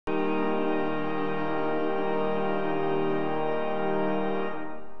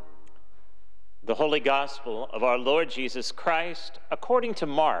The Holy Gospel of our Lord Jesus Christ according to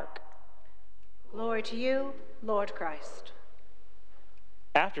Mark. Glory to you, Lord Christ.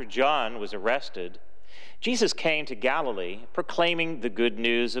 After John was arrested, Jesus came to Galilee proclaiming the good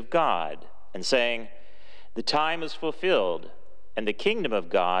news of God and saying, "The time is fulfilled and the kingdom of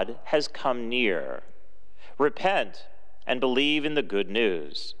God has come near. Repent and believe in the good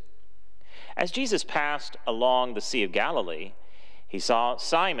news." As Jesus passed along the Sea of Galilee, he saw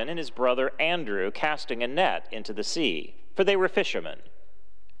Simon and his brother Andrew casting a net into the sea, for they were fishermen.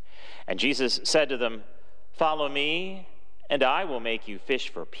 And Jesus said to them, "Follow me, and I will make you fish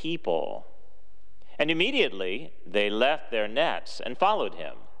for people." And immediately they left their nets and followed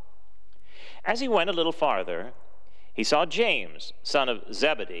him. As he went a little farther, he saw James, son of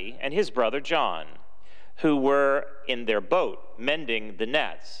Zebedee, and his brother John, who were in their boat mending the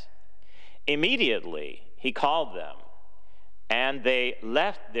nets. Immediately he called them, and they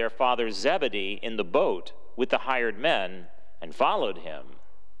left their father Zebedee in the boat with the hired men and followed him.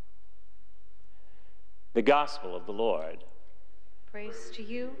 The Gospel of the Lord. Praise to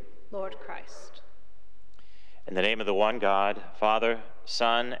you, Lord Christ. In the name of the one God, Father,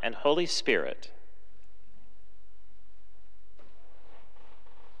 Son, and Holy Spirit.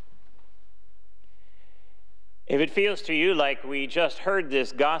 If it feels to you like we just heard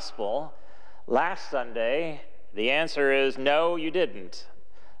this gospel last Sunday, the answer is no, you didn't.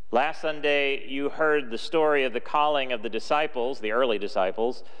 Last Sunday, you heard the story of the calling of the disciples, the early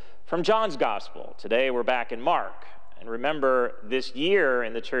disciples, from John's gospel. Today, we're back in Mark. And remember, this year,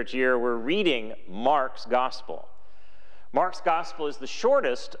 in the church year, we're reading Mark's gospel. Mark's gospel is the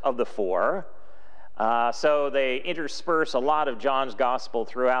shortest of the four, so they intersperse a lot of John's gospel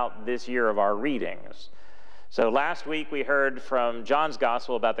throughout this year of our readings. So last week, we heard from John's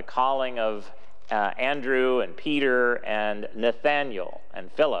gospel about the calling of Andrew and Peter and Nathanael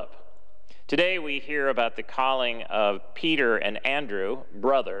and Philip. Today we hear about the calling of Peter and Andrew,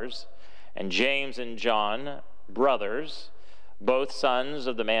 brothers, and James and John, brothers, both sons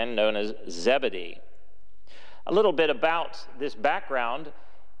of the man known as Zebedee. A little bit about this background.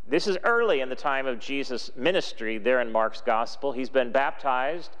 This is early in the time of Jesus' ministry there in Mark's gospel. He's been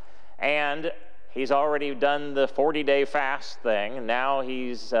baptized and he's already done the 40-day fast thing. Now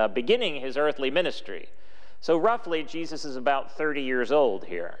he's beginning his earthly ministry. So roughly, Jesus is about 30 years old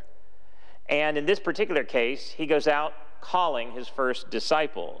here. And in this particular case, he goes out calling his first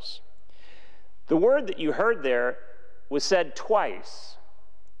disciples. The word that you heard there was said twice.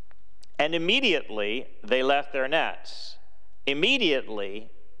 And immediately, they left their nets. Immediately,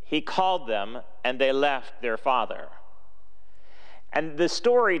 he called them, and they left their father. And the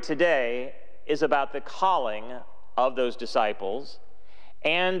story today is about the calling of those disciples.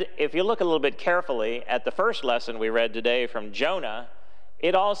 And if you look a little bit carefully at the first lesson we read today from Jonah,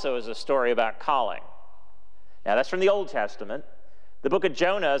 it also is a story about calling. Now, that's from the Old Testament. The book of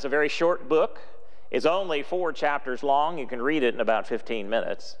Jonah is a very short book. It's only 4 chapters long. You can read it in about 15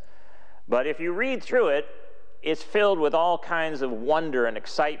 minutes. But if you read through it, it's filled with all kinds of wonder and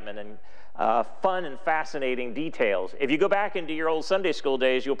excitement and fun and fascinating details. If you go back into your old Sunday school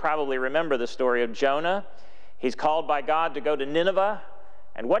days, you'll probably remember the story of Jonah. He's called by God to go to Nineveh.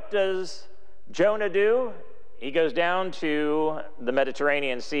 And what does Jonah do? He goes down to the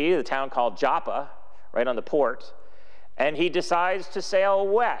Mediterranean Sea, the town called Joppa, right on the port, and he decides to sail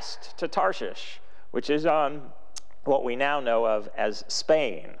west to Tarshish, which is on what we now know of as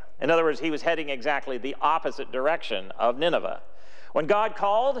Spain. In other words, he was heading exactly the opposite direction of Nineveh. When God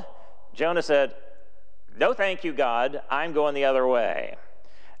called, Jonah said, "No, thank you, God. I'm going the other way."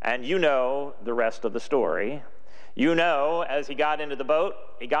 And you know the rest of the story. You know, as he got in the boat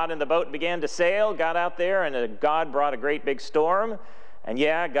and began to sail, got out there, and God brought a great big storm. And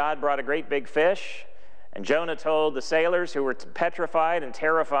yeah, God brought a great big fish. And Jonah told the sailors who were petrified and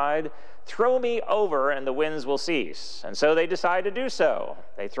terrified, "Throw me over and the winds will cease." And so they decide to do so.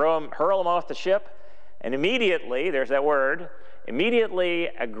 They hurl him off the ship, and immediately, there's that word, immediately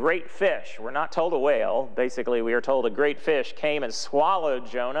a great fish, we're not told a whale, basically we are told a great fish came and swallowed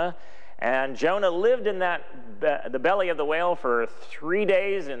Jonah, and Jonah lived in the belly of the whale for 3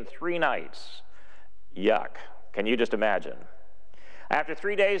 days and 3 nights. Yuck. Can you just imagine? After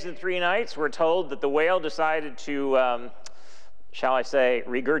 3 days and 3 nights, we're told that the whale decided to, shall I say,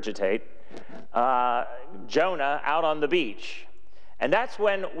 regurgitate Jonah out on the beach. And that's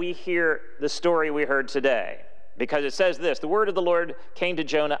when we hear the story we heard today. Because it says this, the word of the Lord came to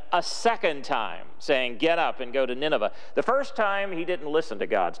Jonah a second time, saying, "Get up and go to Nineveh." The first time, he didn't listen to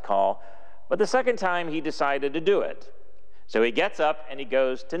God's call, but the second time, he decided to do it. So he gets up and he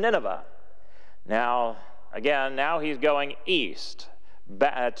goes to Nineveh. Now, again, now he's going east.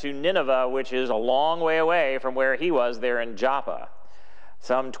 to Nineveh, which is a long way away from where he was there in Joppa,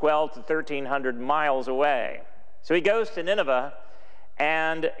 some 12 to 1,300 miles away. So he goes to Nineveh,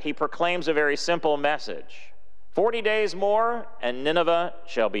 and he proclaims a very simple message. 40 days more, and Nineveh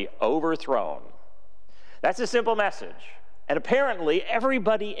shall be overthrown. That's a simple message. And apparently,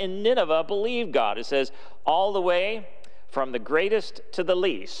 everybody in Nineveh believed God. It says, all the way from the greatest to the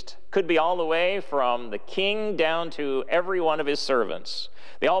least. Could be all the way from the king down to every one of his servants.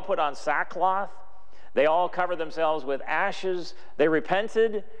 They all put on sackcloth. They all covered themselves with ashes. They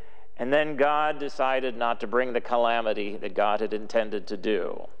repented. And then God decided not to bring the calamity that God had intended to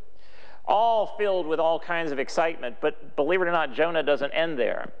do. All filled with all kinds of excitement. But believe it or not, Jonah doesn't end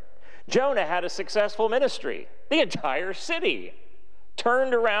there. Jonah had a successful ministry. The entire city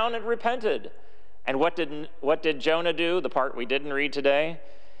turned around and repented. And what did Jonah do, the part we didn't read today?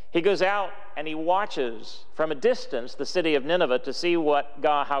 He goes out and he watches from a distance the city of Nineveh to see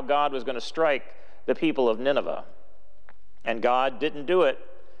how God was going to strike the people of Nineveh. And God didn't do it.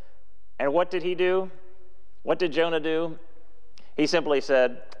 And what did he do? What did Jonah do? He simply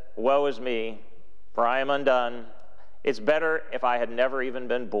said, woe is me, for I am undone. It's better if I had never even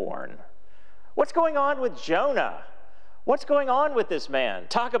been born. What's going on with Jonah? What's going on with this man?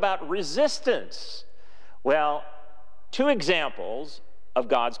 Talk about resistance. Well, two examples of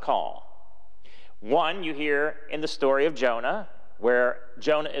God's call. One you hear in the story of Jonah, where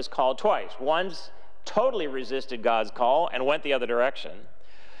Jonah is called twice. Once totally resisted God's call and went the other direction.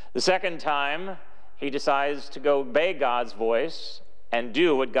 The second time, he decides to go obey God's voice and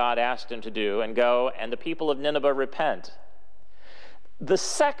do what God asked him to do, and go, and the people of Nineveh repent. The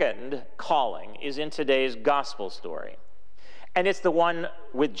second calling is in today's gospel story. And it's the one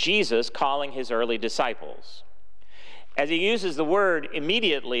with Jesus calling his early disciples. As he uses the word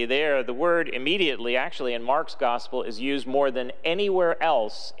immediately there, the word immediately actually in Mark's gospel is used more than anywhere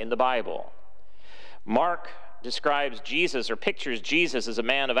else in the Bible. Mark describes Jesus or pictures Jesus as a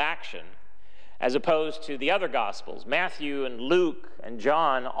man of action, as opposed to the other gospels. Matthew and Luke and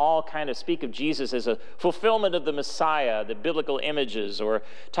John all kind of speak of Jesus as a fulfillment of the Messiah, the biblical images, or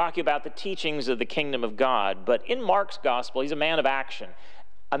talking about the teachings of the kingdom of God. But in Mark's gospel, he's a man of action,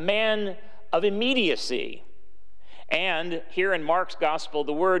 a man of immediacy. And here in Mark's gospel,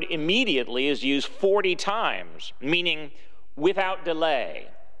 the word immediately is used 40 times, meaning without delay,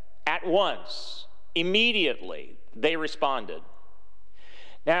 at once, immediately, they responded.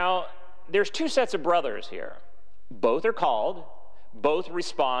 Now, there's two sets of brothers here. Both are called, both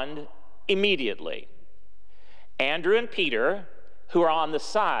respond immediately. Andrew and Peter, who are on the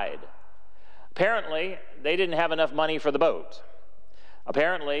side. Apparently, they didn't have enough money for the boat.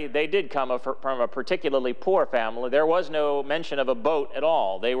 Apparently, they did come from a particularly poor family. There was no mention of a boat at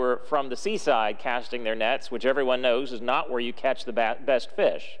all. They were from the seaside casting their nets, which everyone knows is not where you catch the best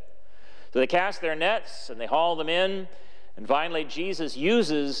fish. So they cast their nets and they haul them in, and finally Jesus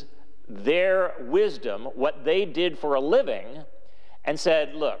uses their wisdom, what they did for a living, and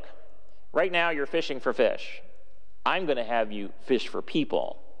said, look, right now you're fishing for fish. I'm going to have you fish for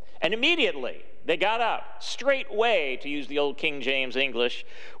people. And immediately they got up, straightway, to use the old King James English,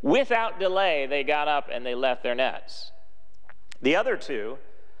 without delay they got up and they left their nets. The other two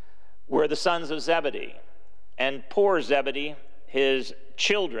were the sons of Zebedee, and poor Zebedee, his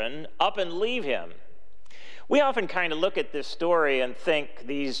children, up and leave him. We often kind of look at this story and think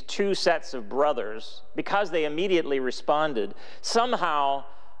these two sets of brothers, because they immediately responded, somehow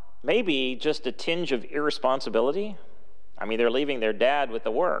maybe just a tinge of irresponsibility. I mean, they're leaving their dad with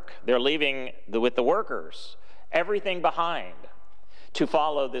the work. They're leaving with the workers, everything behind, to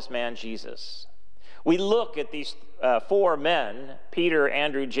follow this man Jesus. We look at these four men, Peter,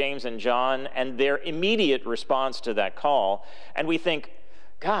 Andrew, James, and John, and their immediate response to that call, and we think,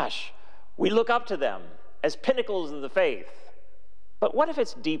 gosh, we look up to them as pinnacles of the faith. But what if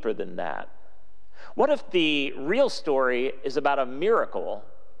it's deeper than that? What if the real story is about a miracle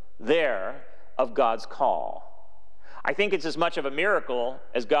there of God's call? I think it's as much of a miracle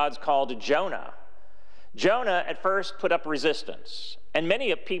as God's call to Jonah. Jonah at first put up resistance, and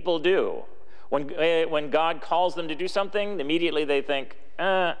many people do. When God calls them to do something, immediately they think,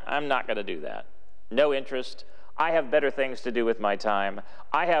 I'm not going to do that. No interest. I have better things to do with my time.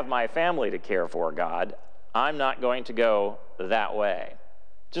 I have my family to care for, God. I'm not going to go that way.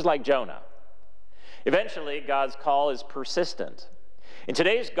 Just like Jonah. Eventually, God's call is persistent. In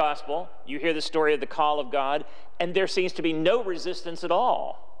today's gospel, you hear the story of the call of God, and there seems to be no resistance at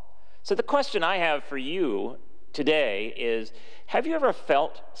all. So the question I have for you today is, have you ever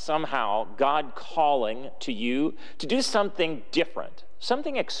felt somehow God calling to you to do something different,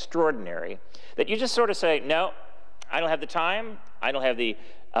 something extraordinary, that you just sort of say, no, I don't have the time, I don't have the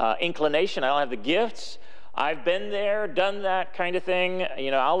inclination. I don't have the gifts. I've been there, done that kind of thing.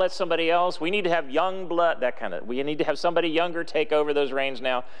 I'll let somebody else. We need to have young blood, we need to have somebody younger take over those reins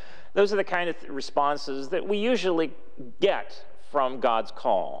now. Those are the kind of responses that we usually get from God's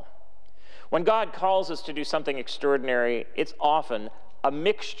call. When God calls us to do something extraordinary, it's often a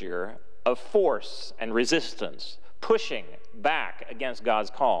mixture of force and resistance, pushing back against God's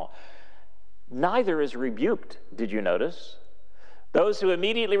call. Neither is rebuked, did you notice? Those who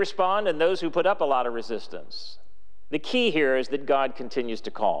immediately respond and those who put up a lot of resistance. The key here is that God continues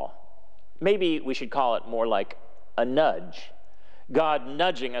to call. Maybe we should call it more like a nudge. God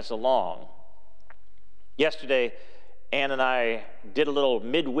nudging us along. Yesterday, Ann and I did a little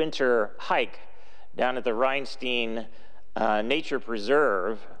midwinter hike down at the Rhinestein Nature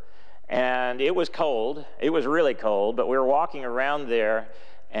Preserve, and it was cold. It was really cold, but we were walking around there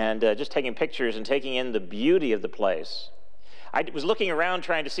and just taking pictures and taking in the beauty of the place. I was looking around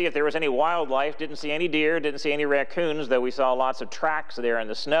trying to see if there was any wildlife, didn't see any deer, didn't see any raccoons, though we saw lots of tracks there in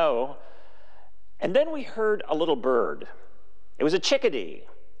the snow. And then we heard a little bird. It was a chickadee.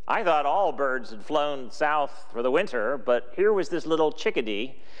 I thought all birds had flown south for the winter, but here was this little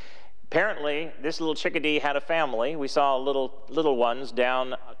chickadee. Apparently, this little chickadee had a family. We saw little ones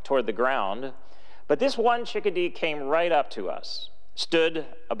down toward the ground. But this one chickadee came right up to us, stood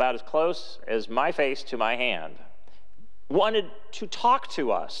about as close as my face to my hand, wanted to talk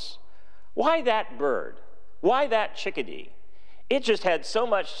to us. Why that bird? Why that chickadee? It just had so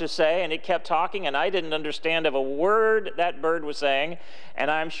much to say, and it kept talking, and I didn't understand of a word that bird was saying, and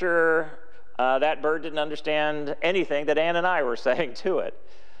I'm sure that bird didn't understand anything that Ann and I were saying to it.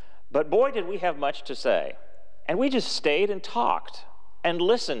 But boy, did we have much to say. And we just stayed and talked and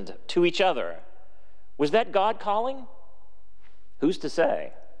listened to each other. Was that God calling? Who's to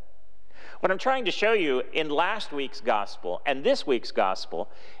say? What I'm trying to show you in last week's gospel and this week's gospel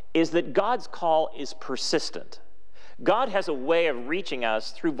is that God's call is persistent. God has a way of reaching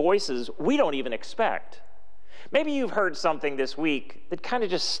us through voices we don't even expect. Maybe you've heard something this week that kind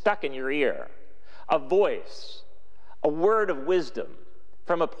of just stuck in your ear. A voice, a word of wisdom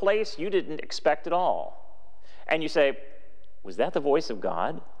from a place you didn't expect at all. And you say, was that the voice of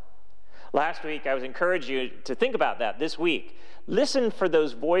God? Last week, I was encouraging you to think about that this week. Listen for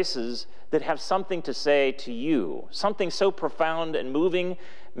those voices that have something to say to you, something so profound and moving.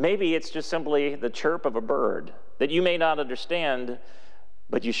 Maybe it's just simply the chirp of a bird that you may not understand,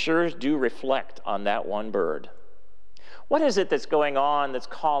 but you sure do reflect on that one bird. What is it that's going on that's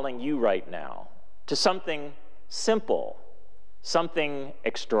calling you right now to something simple, something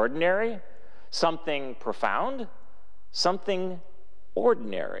extraordinary, something profound, something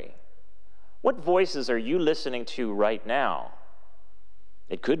ordinary? What voices are you listening to right now?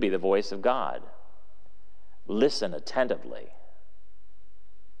 It could be the voice of God. Listen attentively.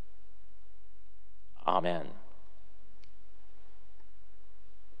 Amen.